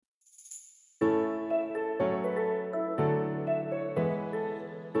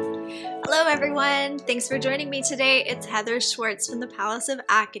Hello everyone! Thanks for joining me today. It's Heather Schwartz from the Palace of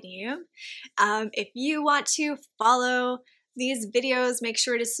Academe. If you want to follow these videos, make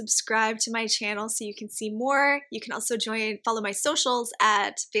sure to subscribe to my channel so you can see more. You can also follow my socials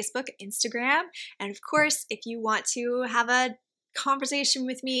at Facebook, Instagram, and of course, if you want to have a conversation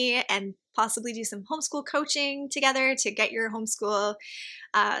with me and possibly do some homeschool coaching together to get your homeschool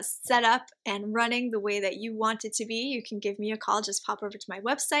set up and running the way that you want it to be, you can give me a call. Just pop over to my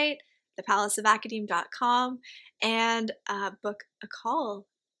website, thepalaceofacademe.com, and book a call.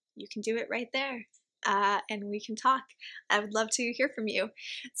 You can do it right there. And we can talk. I would love to hear from you.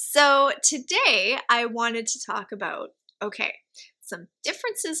 So today I wanted to talk about, some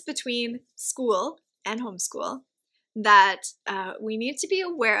differences between school and homeschool that we need to be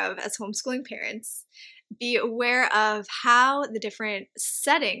aware of as homeschooling parents. Be aware of how the different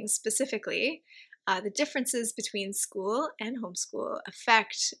settings specifically, the differences between school and homeschool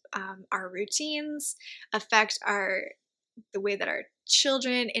affect our routines, affect the way that our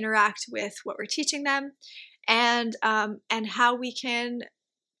children interact with what we're teaching them, and how we can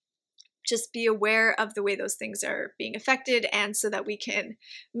just be aware of the way those things are being affected, and so that we can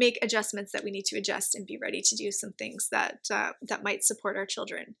make adjustments that we need to adjust and be ready to do some things that might support our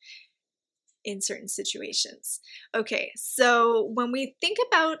children in certain situations. Okay, so when we think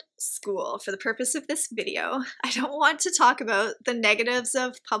about school, for the purpose of this video, I don't want to talk about the negatives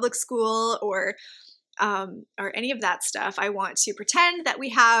of public school or any of that stuff. I want to pretend that we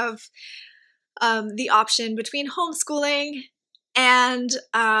have the option between homeschooling and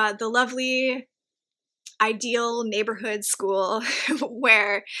the lovely ideal neighborhood school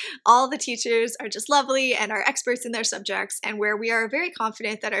where all the teachers are just lovely and are experts in their subjects, and where we are very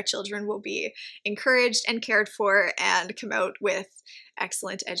confident that our children will be encouraged and cared for and come out with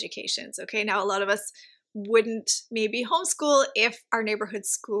excellent educations. Okay, now a lot of us wouldn't maybe homeschool if our neighborhood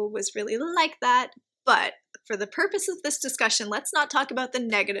school was really like that, but for the purpose of this discussion, let's not talk about the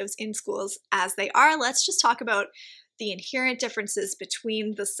negatives in schools as they are. Let's just talk about the inherent differences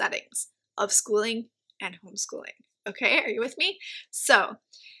between the settings of schooling and homeschooling. Okay, are you with me? So,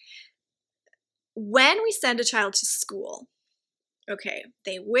 when we send a child to school,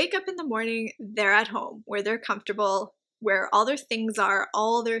 they wake up in the morning, they're at home, where they're comfortable, where all their things are,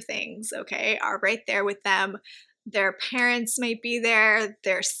 all their things, are right there with them. Their parents might be there,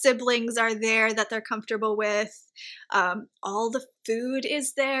 their siblings are there that they're comfortable with, all the food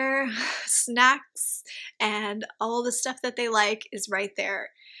is there, snacks, and all the stuff that they like is right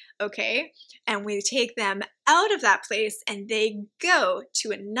there. And we take them out of that place and they go to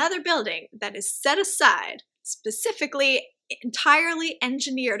another building that is set aside, specifically entirely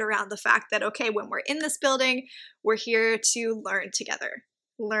engineered around the fact that, when we're in this building, we're here to learn together,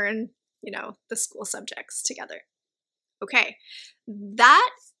 learn, the school subjects together.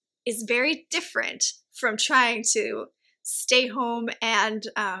 That is very different from trying to stay home, and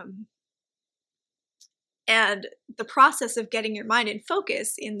the process of getting your mind in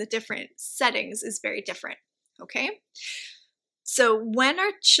focus in the different settings is very different, So when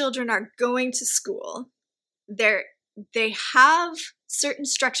our children are going to school, they have certain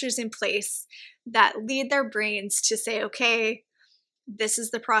structures in place that lead their brains to say, this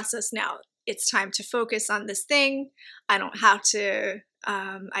is the process now. It's time to focus on this thing. I don't have to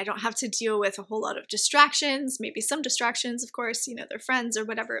deal with a whole lot of distractions, maybe some distractions, of course, their friends or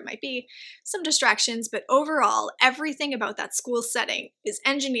whatever it might be, some distractions, but overall, everything about that school setting is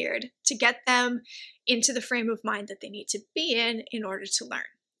engineered to get them into the frame of mind that they need to be in order to learn.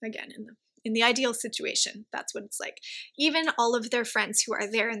 Again, in the ideal situation, that's what it's like. Even all of their friends who are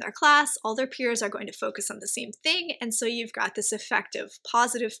there in their class, all their peers are going to focus on the same thing, and so you've got this effect of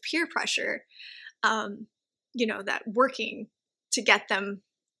positive peer pressure, that working to get them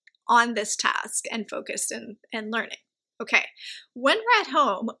on this task and focused and learning. When we're at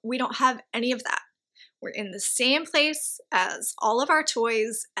home, we don't have any of that. We're in the same place as all of our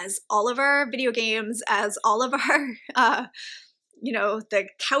toys, as all of our video games, as all of our, the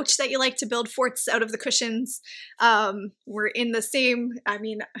couch that you like to build forts out of the cushions. We're in the same,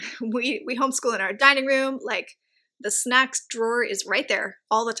 we homeschool in our dining room, the snacks drawer is right there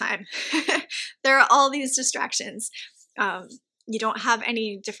all the time. There are all these distractions. You don't have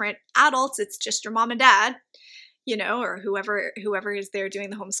any different adults. It's just your mom and dad, or whoever is there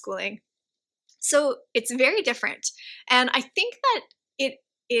doing the homeschooling. So it's very different. And I think that it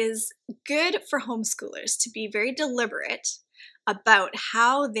is good for homeschoolers to be very deliberate about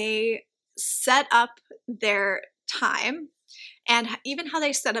how they set up their time, and even how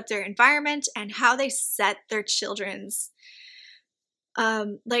they set up their environment, and how they set their children's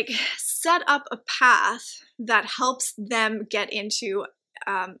set up a path that helps them get into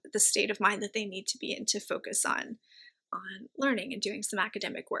the state of mind that they need to be in to focus on learning and doing some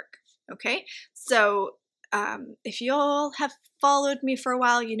academic work. Okay, so if you all have followed me for a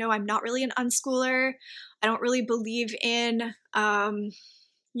while, you know I'm not really an unschooler. I don't really believe in,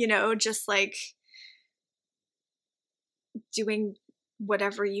 just like doing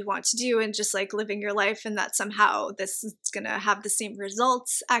whatever you want to do and just like living your life, and that somehow this is going to have the same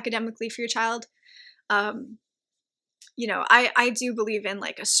results academically for your child. I do believe in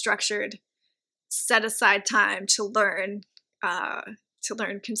like a structured, set aside time to learn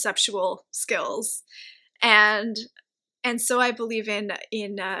conceptual skills, and so I believe in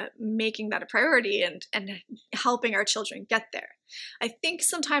making that a priority and helping our children get there. I think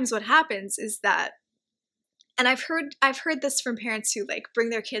sometimes what happens is that, and I've heard this from parents who like bring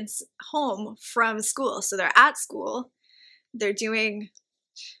their kids home from school, so they're at school, they're doing,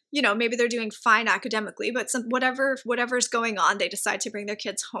 maybe they're doing fine academically, but whatever's going on, they decide to bring their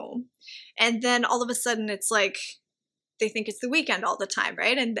kids home, and then all of a sudden it's like they think it's the weekend all the time,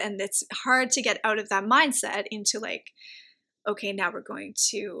 right? And it's hard to get out of that mindset into like, okay, now we're going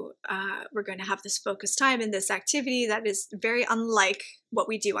to have this focused time in this activity that is very unlike what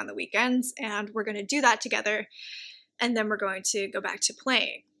we do on the weekends, and we're going to do that together, and then we're going to go back to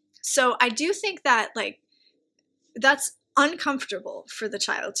playing. So I do think that like that's uncomfortable for the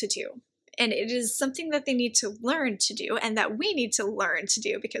child to do, and it is something that they need to learn to do, and that we need to learn to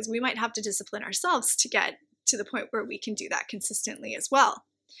do, because we might have to discipline ourselves to get to the point where we can do that consistently as well.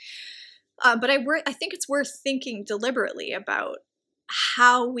 But I think it's worth thinking deliberately about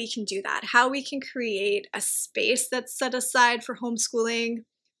how we can do that, how we can create a space that's set aside for homeschooling,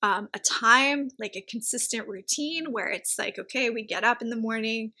 a time, like a consistent routine where it's like, okay, we get up in the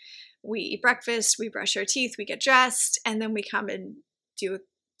morning, we eat breakfast, we brush our teeth, we get dressed, and then we come and do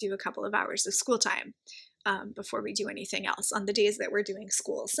a couple of hours of school time before we do anything else on the days that we're doing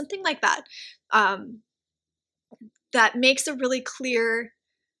school, something like that. That makes a really clear,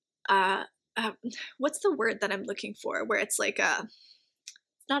 what's the word that I'm looking for? Where it's like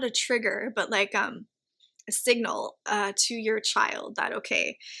not a trigger, but like a signal to your child that,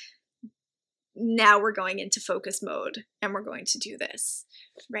 okay, now we're going into focus mode and we're going to do this,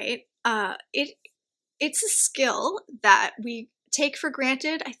 right? It's a skill that we take for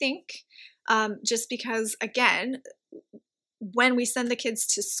granted, I think, just because, again, when we send the kids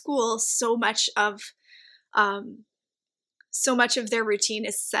to school, so much of their routine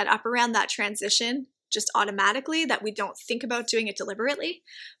is set up around that transition just automatically that we don't think about doing it deliberately.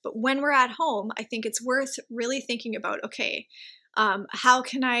 But when we're at home, I think it's worth really thinking about, okay, how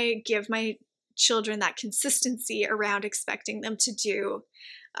can I give my children that consistency around expecting them to do,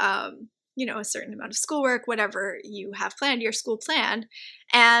 a certain amount of schoolwork, whatever you have planned, your school plan,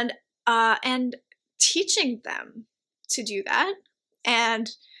 and teaching them to do that,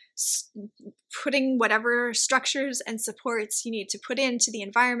 and putting whatever structures and supports you need to put into the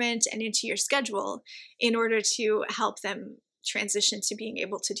environment and into your schedule in order to help them transition to being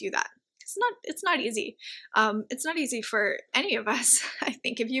able to do that. It's not easy. It's not easy for any of us. I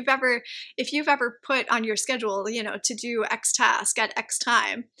think if you've ever put on your schedule, to do X task at X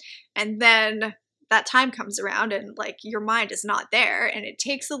time, and then that time comes around and like your mind is not there, and it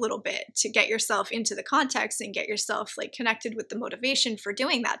takes a little bit to get yourself into the context and get yourself like connected with the motivation for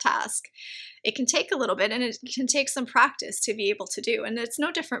doing that task. It can take a little bit, and it can take some practice to be able to do, and it's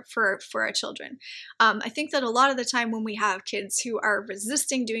no different for our children. I think that a lot of the time when we have kids who are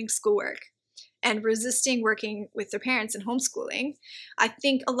resisting doing schoolwork and resisting working with their parents and homeschooling, I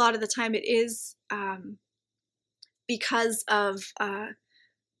think a lot of the time it is because of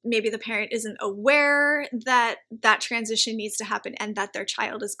maybe the parent isn't aware that that transition needs to happen and that their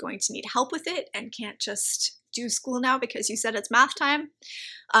child is going to need help with it and can't just do school now because you said it's math time.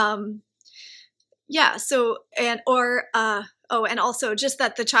 And also just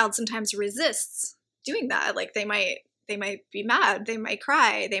that the child sometimes resists doing that. Like they might be mad, they might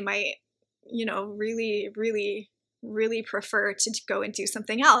cry, they might, really, really, really prefer to go and do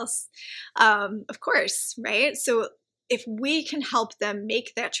something else. Of course, right? So if we can help them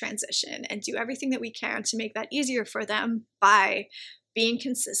make that transition and do everything that we can to make that easier for them by being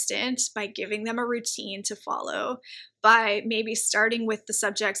consistent, by giving them a routine to follow, by maybe starting with the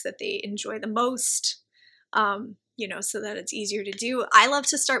subjects that they enjoy the most, so that it's easier to do. I love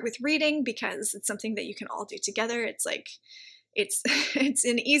to start with reading because it's something that you can all do together. It's like, it's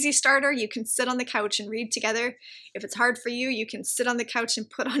an easy starter. You can sit on the couch and read together. If it's hard for you, you can sit on the couch and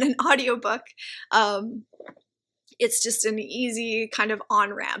put on an audiobook. It's just an easy kind of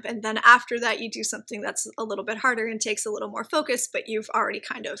on-ramp. And then after that, you do something that's a little bit harder and takes a little more focus, but you've already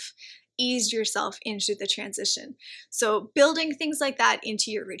kind of eased yourself into the transition. So building things like that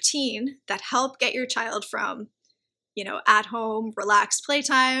into your routine that help get your child from, you know, at home, relaxed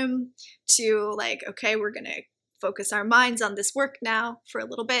playtime to like, okay, we're going to focus our minds on this work now for a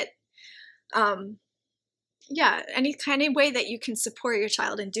little bit. Yeah, any kind of way that you can support your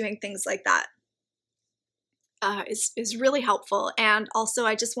child in doing things like that is really helpful. And also,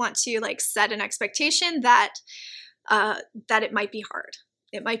 I just want to like set an expectation that that it might be hard.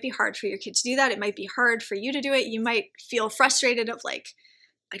 It might be hard for your kid to do that. It might be hard for you to do it. You might feel frustrated of like,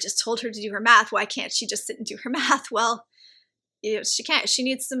 I just told her to do her math. Why can't she just sit and do her math? Well, you know, she can't. She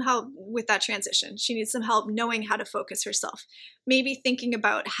needs some help with that transition. She needs some help knowing how to focus herself. Maybe thinking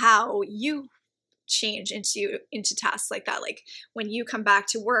about how you change into tasks like that. Like when you come back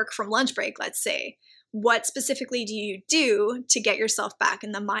to work from lunch break, let's say, what specifically do you do to get yourself back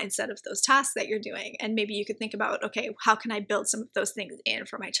in the mindset of those tasks that you're doing? And maybe you could think about, okay, how can I build some of those things in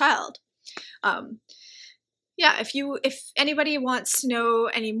for my child? Yeah, if anybody wants to know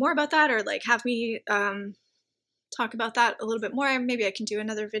any more about that, or like have me talk about that a little bit more, maybe I can do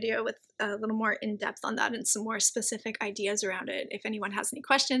another video with a little more in depth on that and some more specific ideas around it. If anyone has any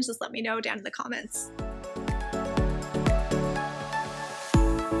questions, just let me know down in the comments.